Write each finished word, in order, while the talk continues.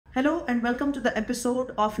Hello and welcome to the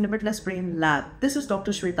episode of Limitless Brain Lab. This is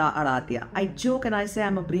Dr. Sweta Adatia. I joke and I say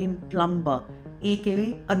I'm a brain plumber,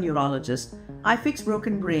 aka a neurologist. I fix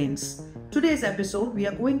broken brains. Today's episode, we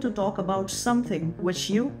are going to talk about something which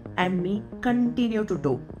you and me continue to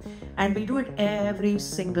do. And we do it every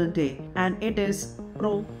single day. And it is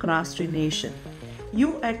procrastination.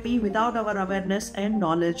 You and me, without our awareness and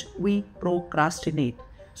knowledge, we procrastinate.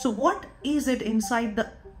 So what is it inside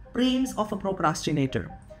the brains of a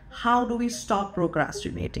procrastinator? How do we stop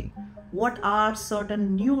procrastinating? What are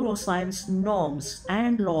certain neuroscience norms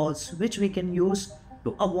and laws which we can use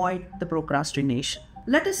to avoid the procrastination?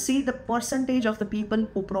 Let us see the percentage of the people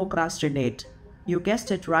who procrastinate. You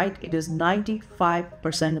guessed it right, it is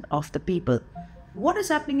 95% of the people. What is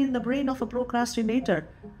happening in the brain of a procrastinator?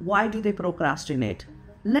 Why do they procrastinate?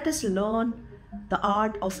 Let us learn the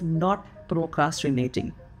art of not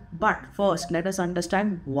procrastinating. But first, let us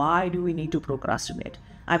understand why do we need to procrastinate.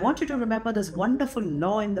 I want you to remember this wonderful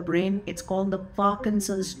law in the brain. It's called the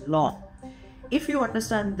Parkinson's law. If you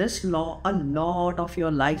understand this law, a lot of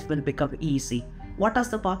your life will become easy. What does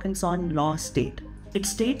the Parkinson law state? It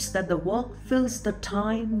states that the work fills the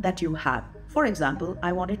time that you have. For example,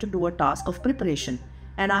 I wanted to do a task of preparation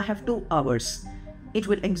and I have 2 hours. It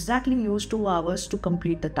will exactly use 2 hours to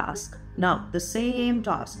complete the task. Now, the same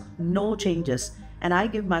task, no changes, and I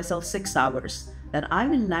give myself 6 hours, then I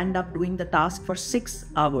will land up doing the task for 6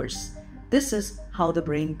 hours. This is how the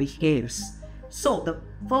brain behaves. So the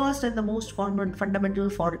first and the most fundamental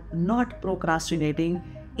for not procrastinating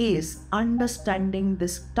is understanding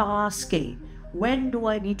this tasking. When do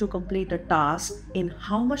I need to complete a task? In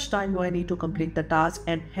how much time do I need to complete the task?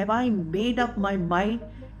 And have I made up my mind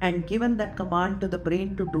and given that command to the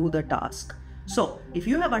brain to do the task? So if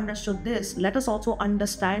you have understood this, let us also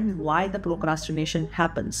understand why the procrastination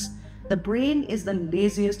happens. The brain is the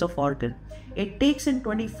laziest of organ. It takes in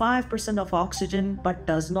 25% of oxygen but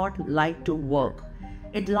does not like to work.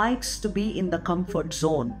 It likes to be in the comfort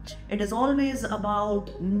zone. It is always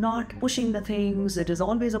about not pushing the things. It is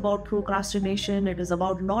always about procrastination. It is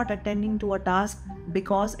about not attending to a task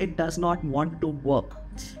because it does not want to work.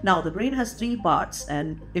 Now, the brain has 3 parts,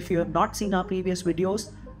 and if you have not seen our previous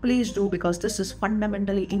videos, please do, because this is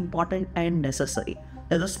fundamentally important and necessary.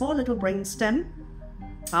 There's a small little brain stem.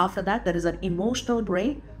 After that, there is an emotional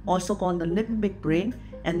brain, also called the limbic brain,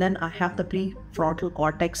 and then I have the prefrontal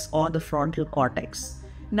cortex or the frontal cortex.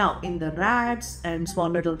 Now, in the rats and small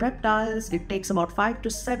little reptiles, it takes about 5 to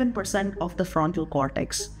 7% of the frontal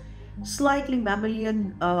cortex. Slightly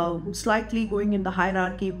mammalian, slightly going in the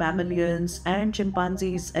hierarchy, mammalians and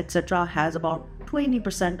chimpanzees, etc., has about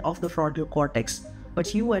 20% of the frontal cortex.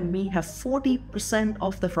 But you and me have 40%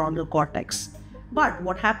 of the frontal cortex. But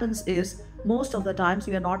what happens is, most of the times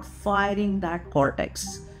we are not firing that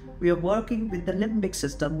cortex. We are working with the limbic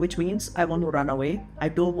system, which means I want to run away. I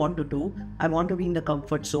don't want to do. I want to be in the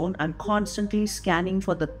comfort zone. I'm constantly scanning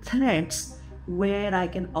for the threats where I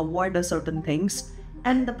can avoid a certain things.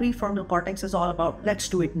 And the prefrontal cortex is all about, let's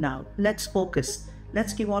do it now. Let's focus.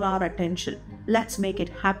 Let's give all our attention. Let's make it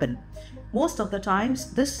happen. Most of the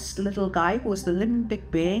times, this little guy who is the limbic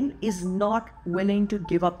brain is not willing to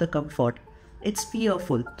give up the comfort. It's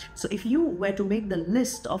fearful. So if you were to make the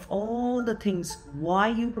list of all the things why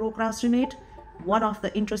you procrastinate, one of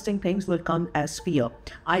the interesting things will come as fear.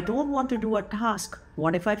 I don't want to do a task.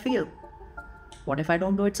 What if I fail? What if I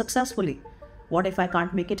don't do it successfully? What if I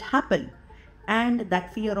can't make it happen? And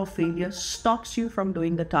that fear of failure stops you from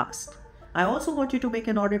doing the task. I also want you to make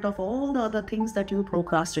an audit of all the other things that you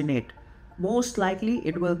procrastinate. Most likely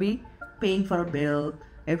it will be paying for a bill,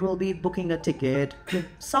 it will be booking a ticket.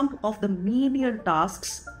 Some of the menial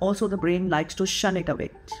tasks, also the brain likes to shun it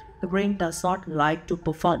away. The brain does not like to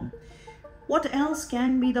perform. What else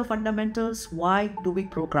can be the fundamentals? Why do we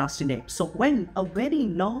procrastinate? So when a very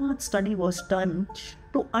large study was done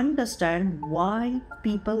to understand why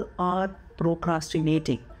people are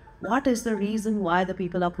procrastinating, what is the reason why the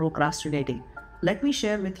people are procrastinating? Let me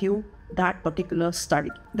share with you that particular study.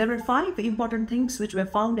 There were 5 important things which were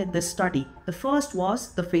found in this study. The first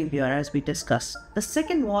was the failure, as we discussed. The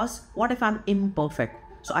second was, what if I'm imperfect?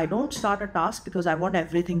 So I don't start a task because I want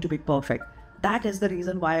everything to be perfect. That is the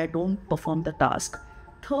reason why I don't perform the task.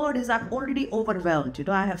 Third is, I'm already overwhelmed.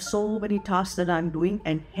 I have so many tasks that I'm doing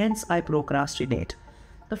and hence I procrastinate.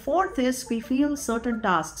 The fourth is, we feel certain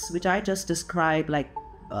tasks which I just described, like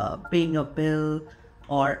paying a bill,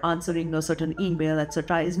 or answering a certain email,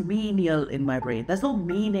 etc., is menial in my brain. There's no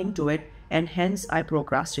meaning to it, and hence I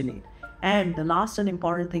procrastinate. And the last and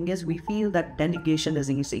important thing is, we feel that delegation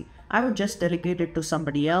is easy. I would just delegate it to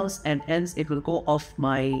somebody else, and hence it will go off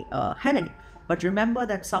my head. But remember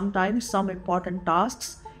that sometimes some important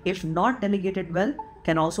tasks if not delegated well,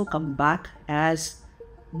 can also come back as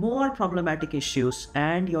more problematic issues,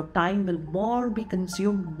 and your time will be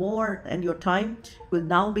consumed more, and your time will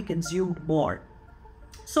now be consumed more.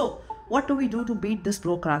 So what do we do to beat this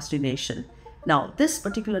procrastination? Now, this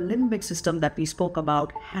particular limbic system that we spoke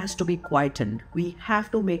about has to be quietened. We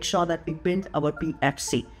have to make sure that we build our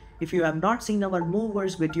PFC. If you have not seen our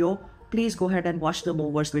movers video, please go ahead and watch the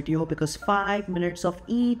movers video, because 5 minutes of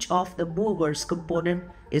each of the movers component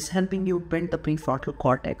is helping you build the prefrontal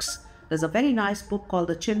cortex. There's a very nice book called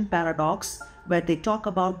The Chin Paradox, where they talk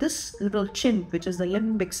about this little chin, which is the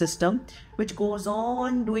limbic system, which goes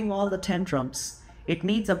on doing all the tantrums. It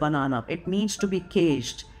needs a banana. It needs to be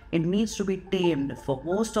caged. It needs to be tamed. For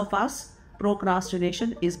most of us,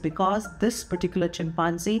 procrastination is because this particular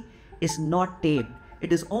chimpanzee is not tamed.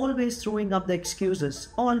 It is always throwing up the excuses,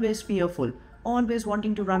 always fearful, always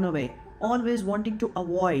wanting to run away, always wanting to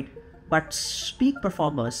avoid. But peak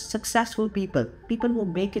performers, successful people, people who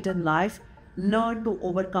make it in life, learn to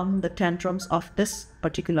overcome the tantrums of this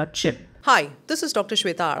particular chip. Hi, this is Dr.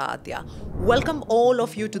 Sweta Adatia. Welcome all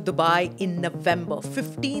of you to Dubai in November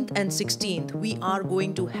 15th and 16th. We are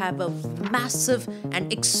going to have a massive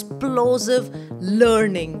and explosive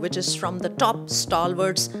learning, which is from the top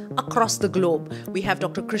stalwarts across the globe. We have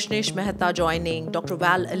Dr. Krishnesh Mehta joining, Dr.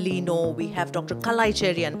 Val Alino, we have Dr. Kalai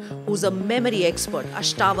Cherian, who's a memory expert,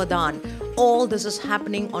 Ashtavadan. All this is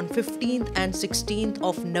happening on 15th and 16th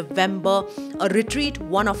of November, a retreat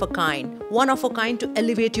one of a kind to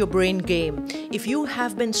elevate your brain game. If you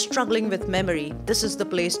have been struggling with memory, this is the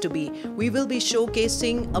place to be. We will be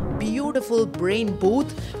showcasing a beautiful brain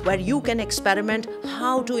booth where you can experiment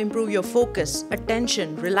how to improve your focus,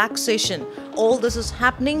 attention, relaxation. All this is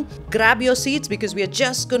happening. Grab your seats, because we are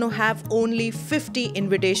just going to have only 50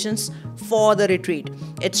 invitations for the retreat.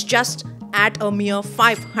 It's just at a mere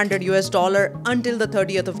 $500 until the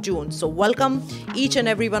 30th of June. So welcome each and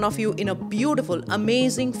every one of you in a beautiful,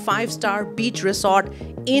 amazing 5-star beach resort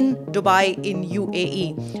in Dubai in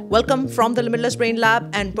UAE. Welcome from the Limitless Brain Lab,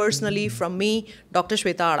 and personally from me, Dr.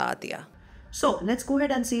 Sweta Adatia. So let's go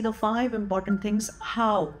ahead and see the 5 important things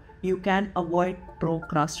how you can avoid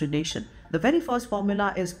procrastination. The very first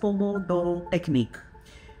formula is Pomodoro technique.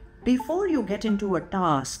 Before you get into a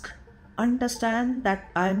task, understand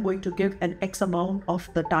that I'm going to give an X amount of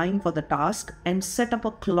the time for the task and set up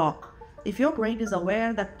a clock. If your brain is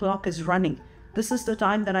aware that clock is running, this is the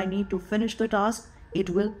time that I need to finish the task, it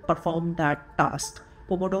will perform that task.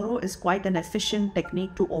 Pomodoro is quite an efficient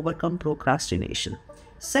technique to overcome procrastination.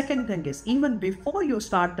 Second thing is, even before you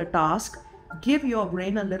start the task, give your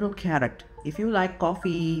brain a little carrot. If you like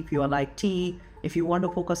coffee, if you like tea, if you want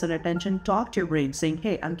to focus on attention, talk to your brain saying,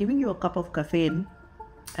 hey, I'm giving you a cup of caffeine.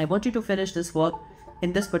 I want you to finish this work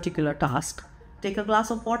in this particular task. Take a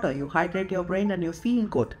glass of water, you hydrate your brain and you feel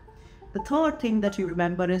good. The third thing that you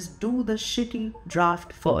remember is do the shitty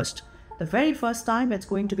draft first. The very first time it's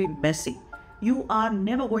going to be messy. You are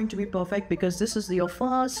never going to be perfect, because this is your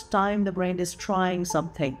first time the brain is trying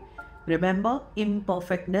something. Remember,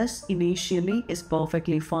 imperfectness initially is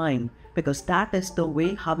perfectly fine, because that is the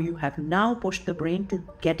way how you have now pushed the brain to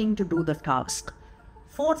getting to do the task.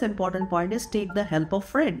 Fourth important point is take the help of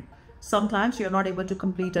friend. Sometimes you're not able to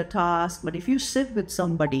complete a task, but if you sit with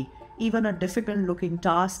somebody, even a difficult looking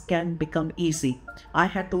task can become easy. I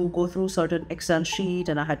had to go through certain Excel sheet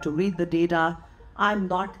and I had to read the data. I'm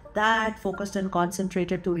not that focused and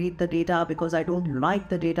concentrated to read the data because I don't like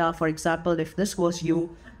the data. For example, if this was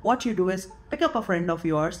you, what you do is pick up a friend of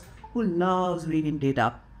yours who loves reading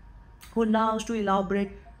data, who loves to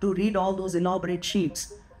read all those elaborate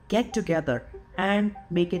sheets. Get together and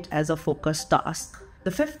make it as a focused task.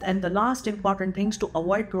 The fifth and the last important things to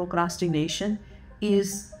avoid procrastination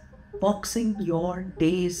is boxing your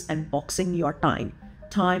days and boxing your time.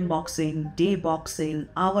 Time boxing, day boxing,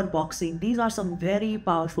 hour boxing. These are some very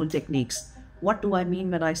powerful techniques. What do I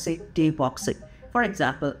mean when I say day boxing? For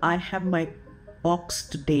example, I have my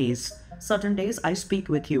boxed days. Certain days I speak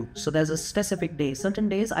with you, so there's a specific day. Certain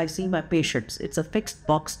days I see my patients. It's a fixed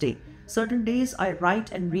box day. Certain days I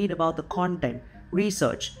write and read about the content,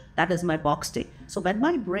 research. That is my box day. So when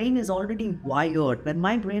my brain is already wired, when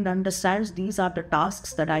my brain understands these are the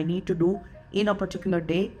tasks that I need to do in a particular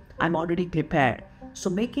day, I'm already prepared. So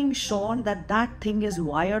making sure that that thing is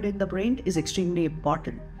wired in the brain is extremely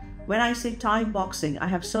important. When I say time boxing, I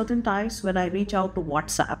have certain times when I reach out to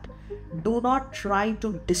WhatsApp. Do not try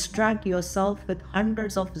to distract yourself with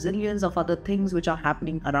hundreds of zillions of other things which are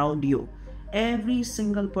happening around you. Every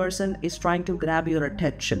single person is trying to grab your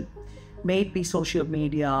attention. May it be social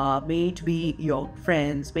media, may it be your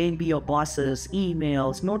friends, may it be your bosses,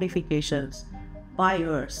 emails, notifications,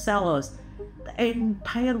 buyers, sellers. The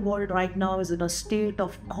entire world right now is in a state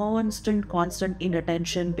of constant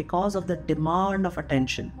inattention because of the demand of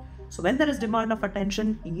attention. So when there is demand of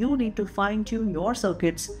attention, you need to fine tune your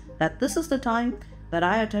circuits that this is the time that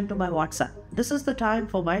I attend to my WhatsApp. This is the time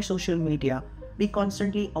for my social media. Be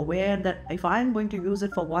constantly aware that if I am going to use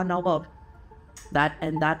it for 1 hour,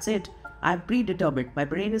 that's it. I'm predetermined. My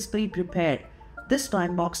brain is pre-prepared. This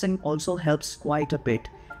time boxing also helps quite a bit.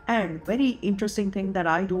 And very interesting thing that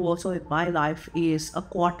I do also in my life is a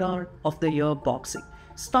quarter of the year boxing.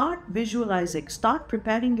 Start visualizing, start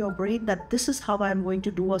preparing your brain that this is how I'm going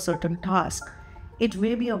to do a certain task. It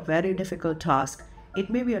may be a very difficult task. It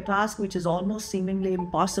may be a task which is almost seemingly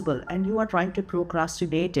impossible and you are trying to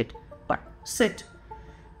procrastinate it. But sit,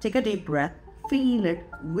 take a deep breath, feel it,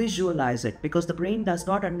 visualize it, because the brain does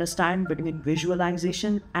not understand between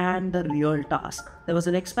visualization and the real task. There was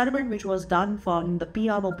an experiment which was done from the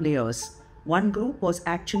piano players. One group was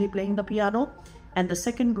actually playing the piano and the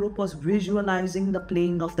second group was visualizing the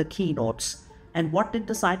playing of the keynotes. And what did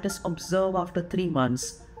the scientists observe after 3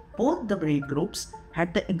 months? Both the brain groups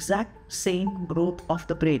had the exact same growth of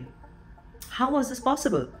the brain. How was this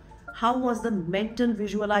possible? How was the mental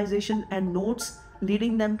visualization and notes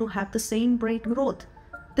leading them to have the same brain growth?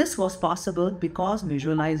 This was possible because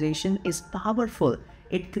visualization is powerful.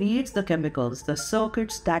 It creates the chemicals, the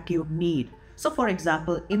circuits that you need. So for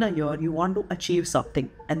example, in a year, you want to achieve something.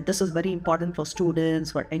 And this is very important for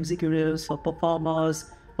students, for executives, for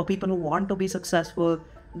performers, for people who want to be successful,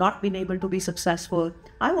 not being able to be successful.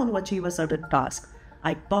 I want to achieve a certain task.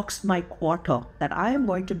 I boxed my quarter that I am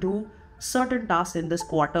going to do certain tasks in this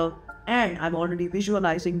quarter. And I'm already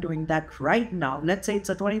visualizing doing that right now. Let's say it's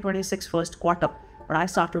a 2026 first quarter, but I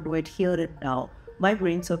start to do it here and now. My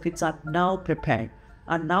brain circuits are now prepared,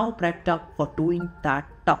 are now prepped up for doing that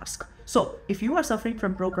task. So if you are suffering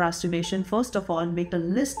from procrastination, first of all, make a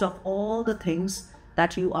list of all the things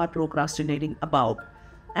that you are procrastinating about.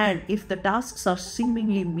 And if the tasks are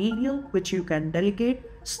seemingly menial, which you can delegate,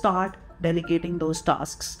 start delegating those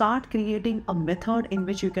tasks. Start creating a method in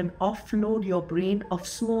which you can offload your brain of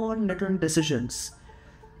small little decisions.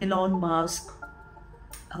 Elon Musk,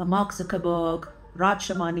 Mark Zuckerberg, Raj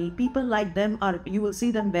Shamani, people like them you will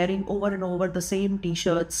see them wearing over and over the same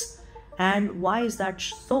t-shirts. And why is that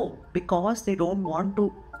so? Because they don't want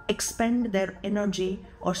to expend their energy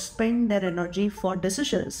or spend their energy for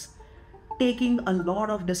decisions. Taking a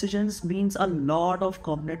lot of decisions means a lot of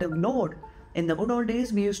cognitive load. In the good old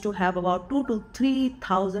days, we used to have about 2,000 to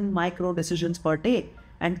 3,000 micro decisions per day.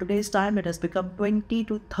 And today's time, it has become 20,000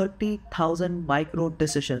 to 30,000 micro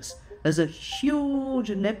decisions. There's a huge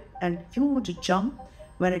leap and huge jump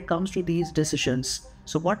when it comes to these decisions.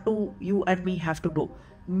 So what do you and me have to do?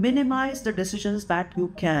 Minimize the decisions that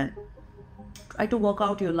you can. Try to work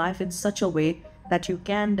out your life in such a way that you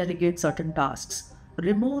can delegate certain tasks.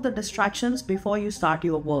 Remove the distractions before you start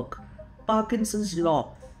your work. Parkinson's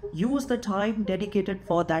law. Use the time dedicated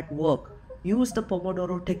for that work. Use the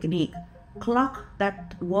Pomodoro technique. Clock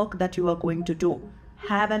that work that you are going to do.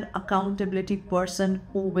 Have an accountability person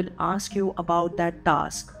who will ask you about that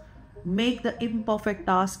task. Make the imperfect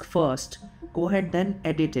task first. Go ahead, then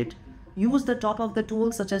edit it. Use the top of the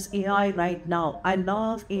tools such as AI right now. I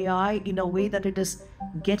love AI in a way that it is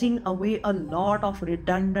getting away a lot of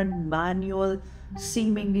redundant, manual,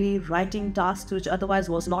 seemingly writing tasks which otherwise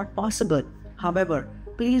was not possible. However,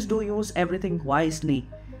 please do use everything wisely.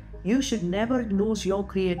 You should never lose your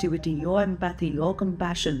creativity, your empathy, your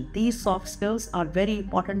compassion. These soft skills are very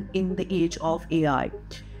important in the age of AI.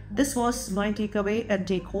 This was my takeaway and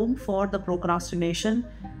take home for the procrastination.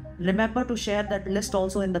 Remember to share that list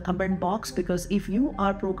also in the comment box, because if you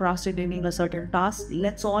are procrastinating a certain task,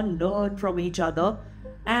 let's all learn from each other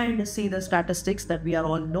and see the statistics that we are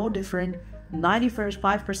all no different.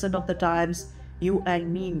 95% of the times, you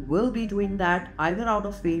and me will be doing that either out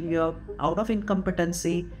of failure, out of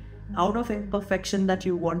incompetency, out of imperfection that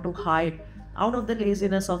you want to hide, out of the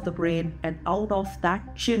laziness of the brain, and out of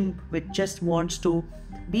that chimp which just wants to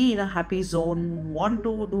be in a happy zone, want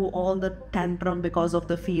to do all the tantrum because of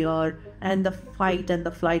the fear and the fight and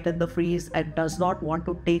the flight and the freeze, and does not want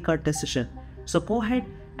to take a decision. So go ahead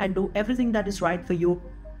and do everything that is right for you.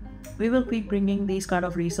 We will keep bringing these kind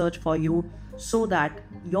of research for you so that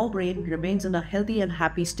your brain remains in a healthy and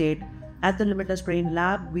happy state. At the Limitless Brain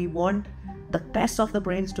Lab, we want the best of the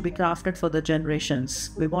brains to be crafted for the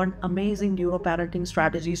generations. We want amazing neuroparenting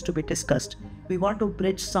strategies to be discussed. We want to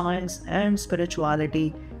bridge science and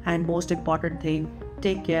spirituality, and most important thing,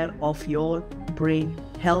 take care of your brain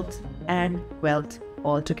health and wealth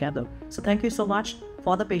altogether. So thank you so much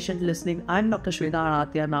for the patient listening. I'm Dr. Sweta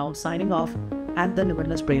Adatia now signing off at the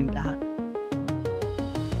Limitless Brain Lab.